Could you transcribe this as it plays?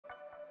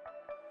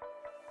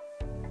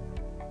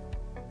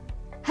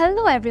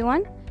Hello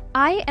everyone,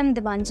 I am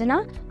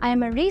Debanjana. I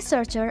am a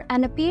researcher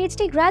and a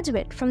PhD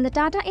graduate from the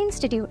Tata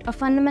Institute of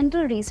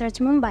Fundamental Research,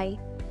 Mumbai.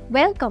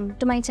 Welcome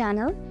to my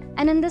channel,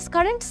 and in this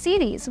current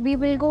series, we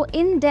will go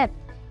in depth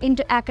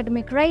into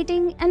academic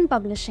writing and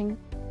publishing.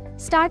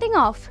 Starting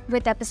off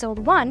with episode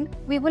 1,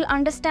 we will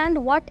understand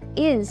what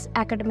is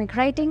academic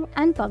writing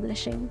and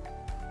publishing.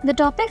 The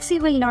topics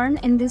you will learn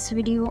in this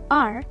video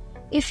are: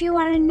 if you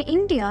are in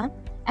India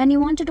and you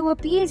want to do a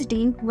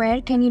PhD, where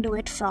can you do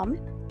it from?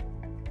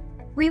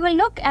 We will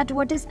look at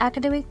what is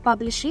academic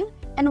publishing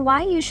and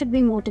why you should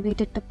be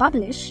motivated to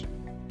publish.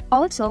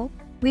 Also,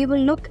 we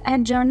will look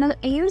at journal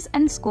aims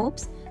and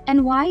scopes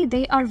and why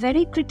they are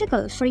very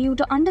critical for you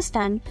to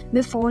understand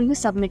before you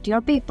submit your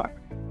paper.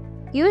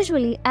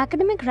 Usually,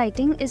 academic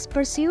writing is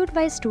pursued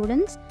by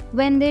students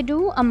when they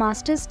do a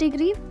master's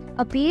degree,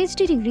 a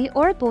PhD degree,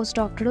 or a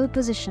postdoctoral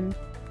position.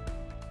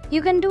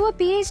 You can do a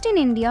PhD in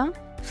India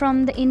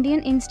from the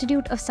Indian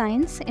Institute of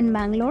Science in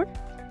Bangalore.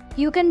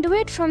 You can do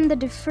it from the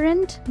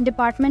different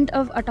Department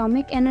of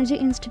Atomic Energy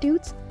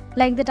Institutes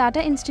like the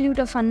Tata Institute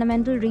of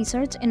Fundamental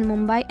Research in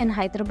Mumbai and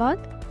Hyderabad.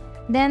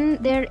 Then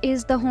there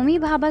is the Homi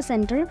Bhabha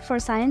Center for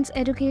Science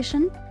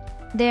Education.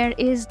 There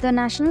is the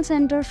National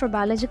Center for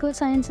Biological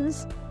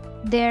Sciences.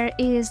 There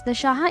is the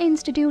Shah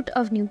Institute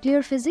of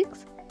Nuclear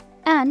Physics.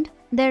 And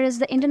there is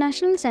the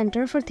International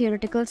Center for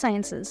Theoretical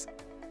Sciences.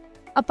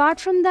 Apart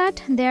from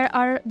that, there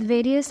are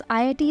various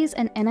IITs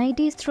and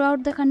NITs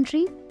throughout the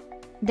country.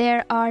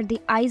 There are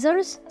the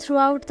ISRs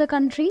throughout the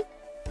country,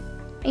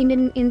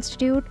 Indian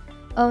Institute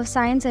of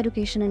Science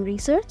Education and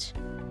Research.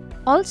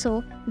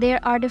 Also, there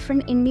are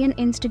different Indian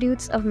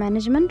Institutes of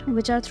Management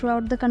which are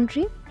throughout the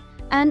country.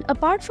 And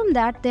apart from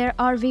that, there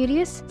are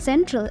various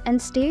central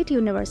and state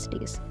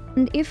universities.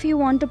 And if you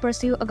want to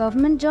pursue a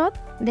government job,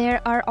 there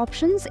are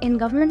options in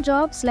government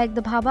jobs like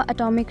the Bhabha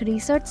Atomic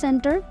Research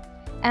Center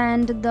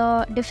and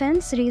the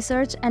Defense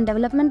Research and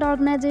Development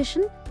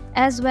Organization,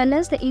 as well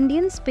as the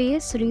Indian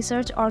Space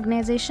Research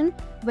Organization,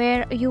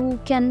 where you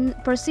can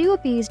pursue a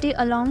PhD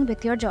along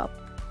with your job.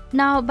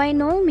 Now, by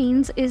no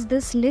means is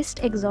this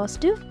list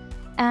exhaustive,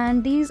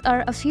 and these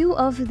are a few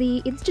of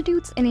the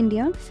institutes in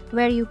India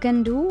where you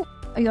can do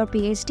your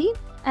PhD,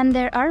 and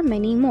there are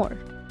many more.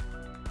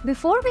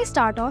 Before we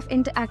start off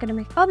into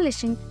academic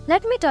publishing,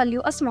 let me tell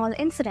you a small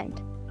incident.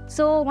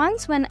 So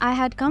once when I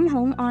had come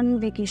home on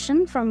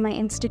vacation from my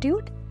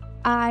institute,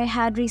 I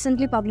had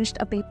recently published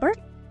a paper,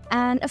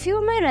 and a few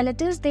of my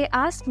relatives, they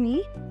asked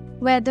me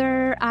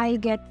whether I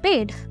get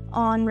paid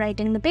on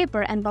writing the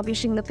paper and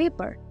publishing the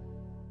paper.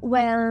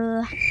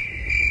 Well,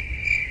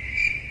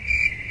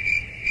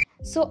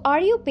 so are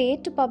you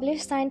paid to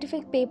publish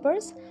scientific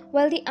papers?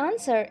 Well, the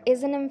answer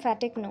is an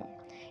emphatic no.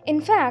 In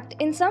fact,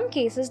 in some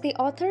cases, the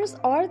authors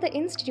or the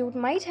institute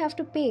might have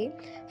to pay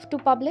to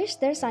publish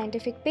their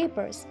scientific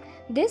papers.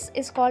 This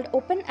is called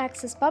open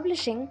access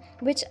publishing,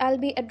 which I'll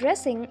be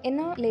addressing in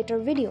a later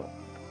video.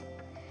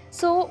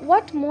 So,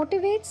 what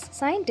motivates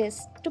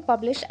scientists to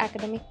publish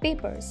academic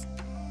papers?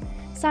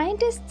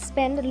 Scientists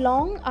spend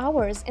long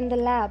hours in the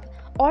lab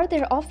or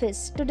their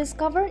office to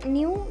discover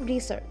new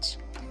research.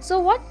 So,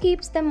 what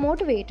keeps them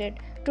motivated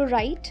to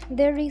write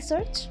their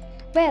research?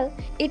 Well,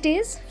 it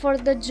is for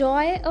the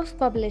joy of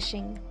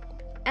publishing,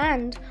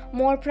 and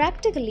more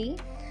practically,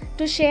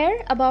 to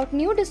share about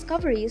new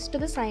discoveries to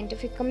the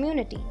scientific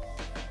community.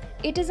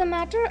 It is a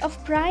matter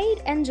of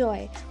pride and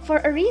joy for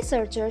a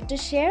researcher to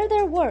share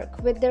their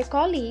work with their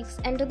colleagues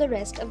and to the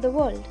rest of the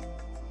world.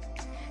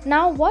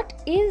 Now,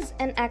 what is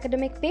an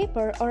academic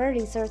paper or a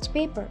research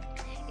paper?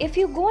 If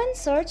you go and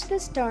search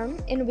this term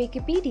in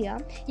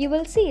Wikipedia, you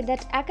will see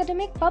that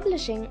academic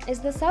publishing is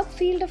the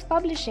subfield of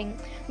publishing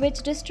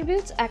which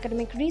distributes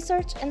academic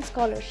research and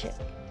scholarship.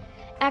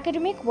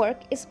 Academic work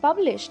is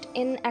published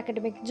in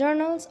academic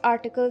journals,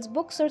 articles,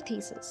 books, or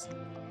theses.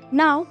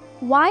 Now,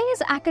 why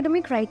is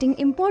academic writing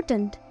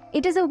important?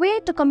 It is a way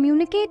to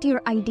communicate your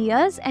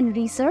ideas and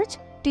research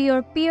to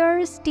your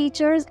peers,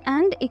 teachers,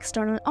 and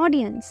external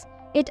audience.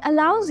 It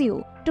allows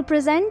you to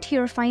present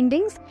your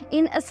findings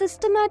in a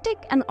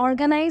systematic and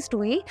organized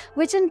way,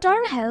 which in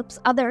turn helps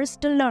others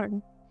to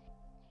learn.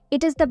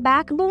 It is the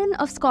backbone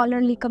of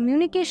scholarly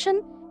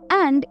communication,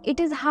 and it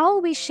is how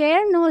we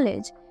share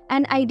knowledge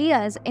and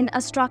ideas in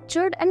a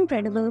structured and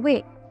credible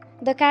way.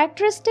 The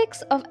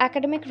characteristics of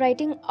academic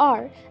writing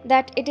are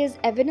that it is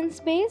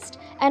evidence-based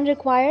and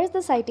requires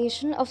the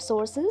citation of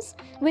sources,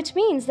 which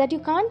means that you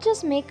can't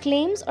just make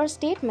claims or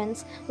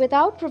statements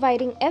without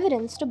providing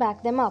evidence to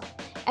back them up.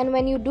 And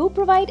when you do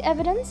provide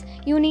evidence,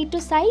 you need to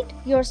cite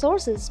your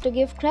sources to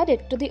give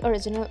credit to the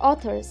original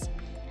authors.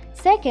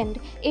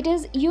 Second, it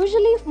is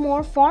usually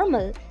more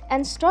formal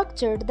and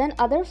structured than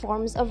other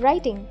forms of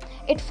writing.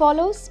 It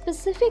follows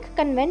specific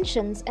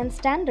conventions and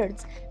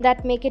standards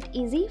that make it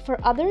easy for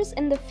others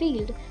in the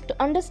field to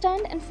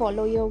understand and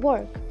follow your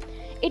work.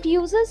 It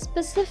uses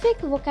specific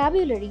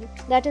vocabulary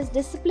that is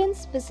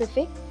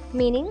discipline-specific,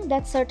 meaning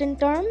that certain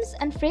terms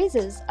and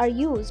phrases are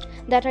used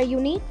that are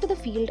unique to the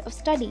field of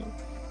study.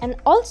 And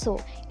also,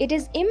 it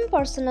is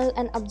impersonal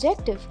and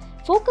objective,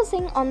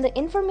 focusing on the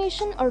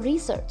information or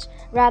research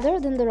rather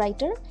than the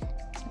writer,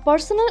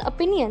 Personal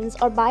opinions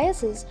or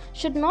biases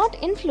should not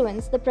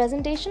influence the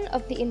presentation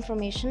of the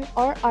information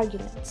or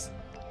arguments.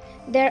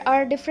 There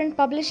are different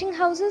publishing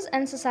houses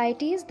and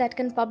societies that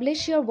can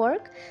publish your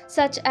work,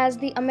 such as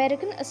the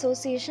American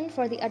Association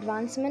for the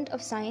Advancement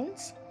of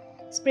Science,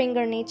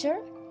 Springer Nature,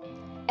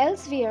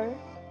 Elsevier,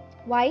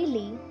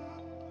 Wiley,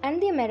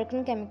 and the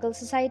American Chemical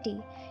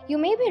Society. You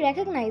may be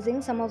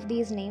recognizing some of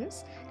these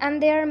names,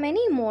 and there are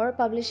many more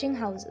publishing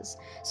houses.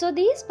 So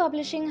these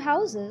publishing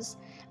houses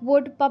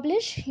would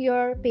publish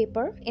your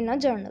paper in a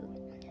journal.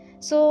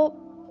 So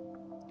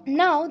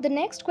now the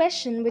next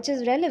question which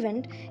is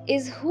relevant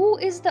is, who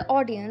is the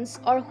audience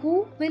or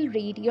who will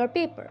read your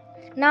paper?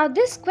 Now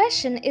this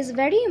question is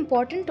very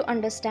important to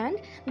understand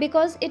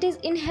because it is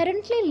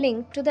inherently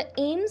linked to the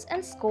aims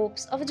and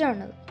scopes of a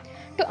journal.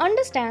 To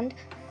understand,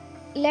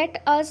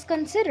 let us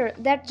consider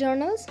that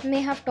journals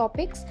may have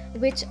topics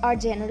which are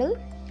general,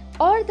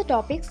 or the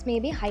topics may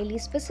be highly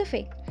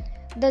specific.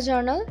 The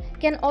journal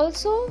can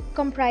also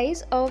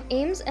comprise of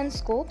aims and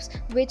scopes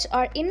which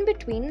are in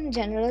between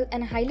general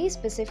and highly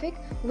specific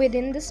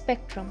within the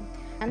spectrum.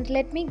 And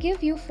let me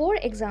give you 4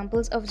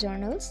 examples of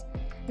journals.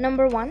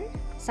 Number 1,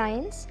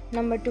 Science.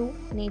 Number 2,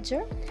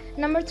 Nature.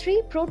 Number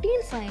 3,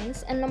 Protein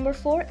Science. And number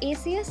 4,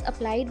 ACS,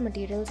 Applied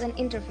Materials and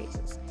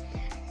Interfaces.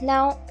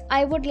 Now,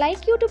 I would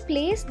like you to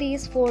place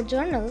these 4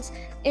 journals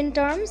in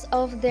terms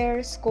of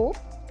their scope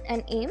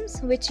and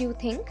aims, which you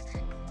think,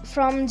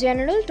 from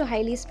general to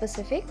highly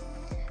specific.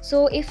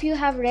 So if you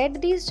have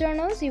read these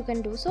journals, you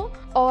can do so,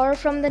 or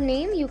from the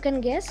name you can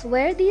guess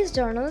where these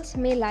journals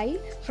may lie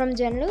from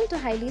general to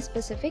highly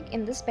specific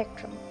in the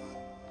spectrum.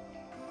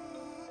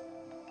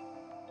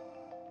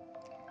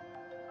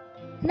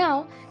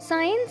 Now,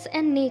 Science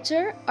and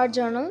Nature are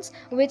journals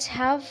which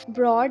have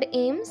broad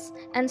aims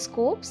and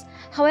scopes.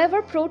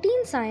 However,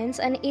 Protein Science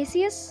and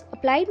ACS,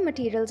 Applied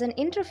Materials and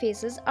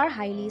Interfaces, are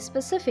highly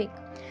specific.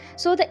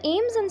 So the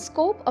aims and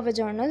scope of a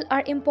journal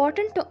are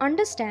important to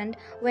understand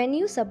when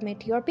you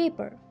submit your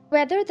paper.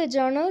 Whether the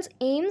journal's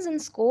aims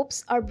and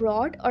scopes are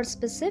broad or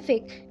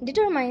specific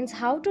determines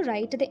how to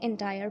write the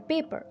entire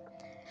paper.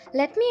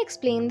 Let me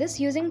explain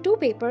this using 2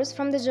 papers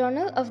from the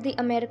Journal of the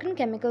American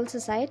Chemical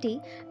Society,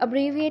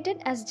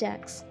 abbreviated as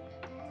JACS.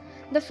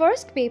 The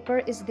first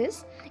paper is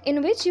this,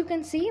 in which you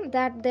can see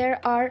that there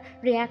are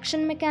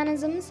reaction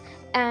mechanisms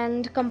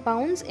and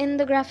compounds in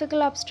the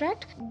graphical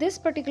abstract. This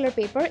particular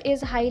paper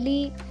is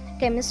highly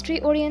chemistry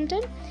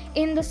oriented.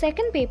 In the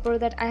second paper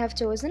that I have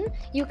chosen,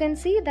 you can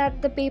see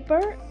that the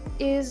paper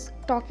is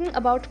talking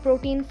about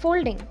protein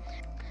folding.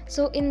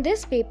 So in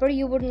this paper,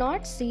 you would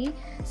not see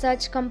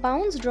such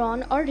compounds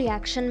drawn or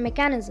reaction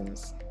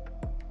mechanisms.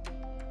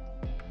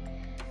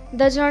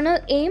 The journal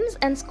aims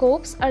and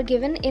scopes are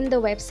given in the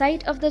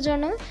website of the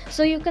journal,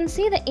 so you can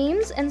see the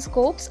aims and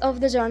scopes of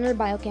the journal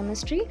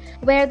Biochemistry,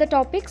 where the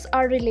topics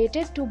are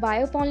related to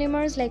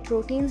biopolymers like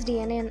proteins,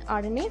 DNA and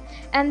RNA,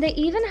 and they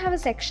even have a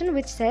section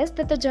which says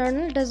that the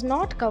journal does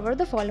not cover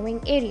the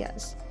following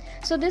areas.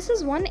 So this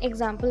is one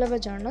example of a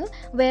journal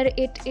where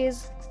it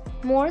is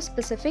more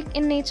specific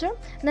in nature.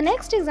 The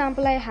next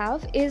example I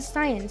have is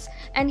Science,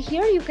 and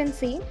here you can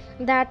see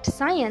that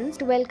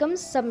Science welcomes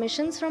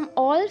submissions from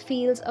all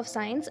fields of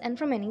science and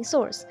from any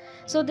source.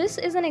 So this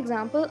is an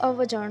example of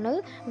a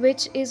journal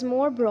which is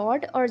more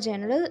broad or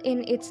general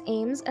in its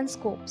aims and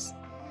scopes.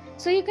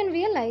 So you can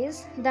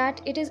realize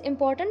that it is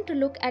important to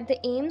look at the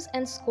aims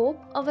and scope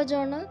of a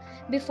journal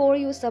before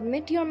you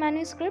submit your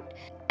manuscript,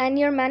 and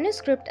your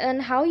manuscript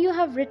and how you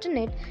have written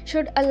it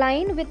should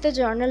align with the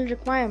journal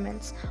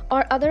requirements,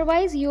 or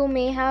otherwise you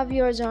may have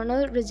your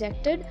journal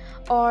rejected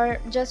or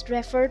just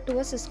referred to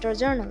a sister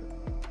journal.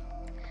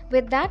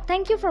 With that,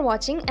 thank you for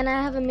watching, and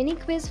I have a mini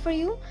quiz for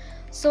you.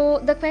 So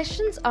the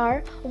questions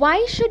are,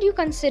 why should you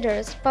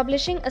consider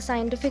publishing a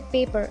scientific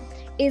paper?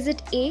 Is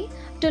it A,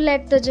 to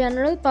let the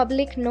general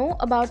public know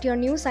about your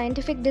new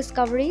scientific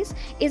discoveries?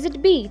 Is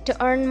it B,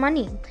 to earn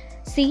money?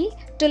 C,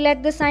 to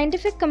let the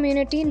scientific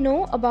community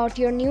know about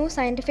your new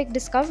scientific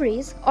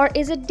discoveries? Or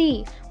is it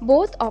D,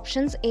 both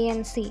options A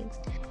and C?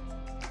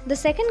 The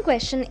second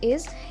question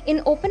is,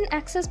 in open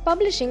access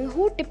publishing,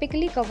 who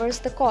typically covers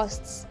the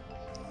costs?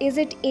 Is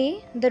it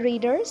A, the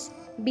readers,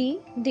 B,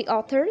 the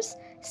authors,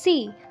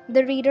 C,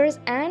 the readers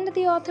and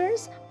the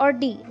authors, or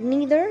D,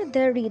 neither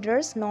the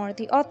readers nor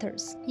the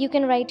authors? You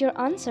can write your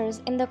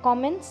answers in the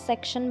comments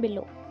section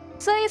below.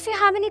 So if you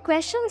have any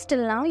questions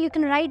till now, you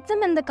can write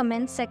them in the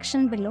comments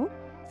section below.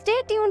 Stay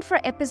tuned for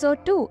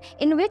episode 2,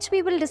 in which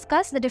we will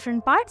discuss the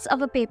different parts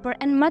of a paper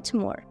and much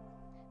more.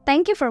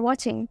 Thank you for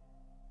watching.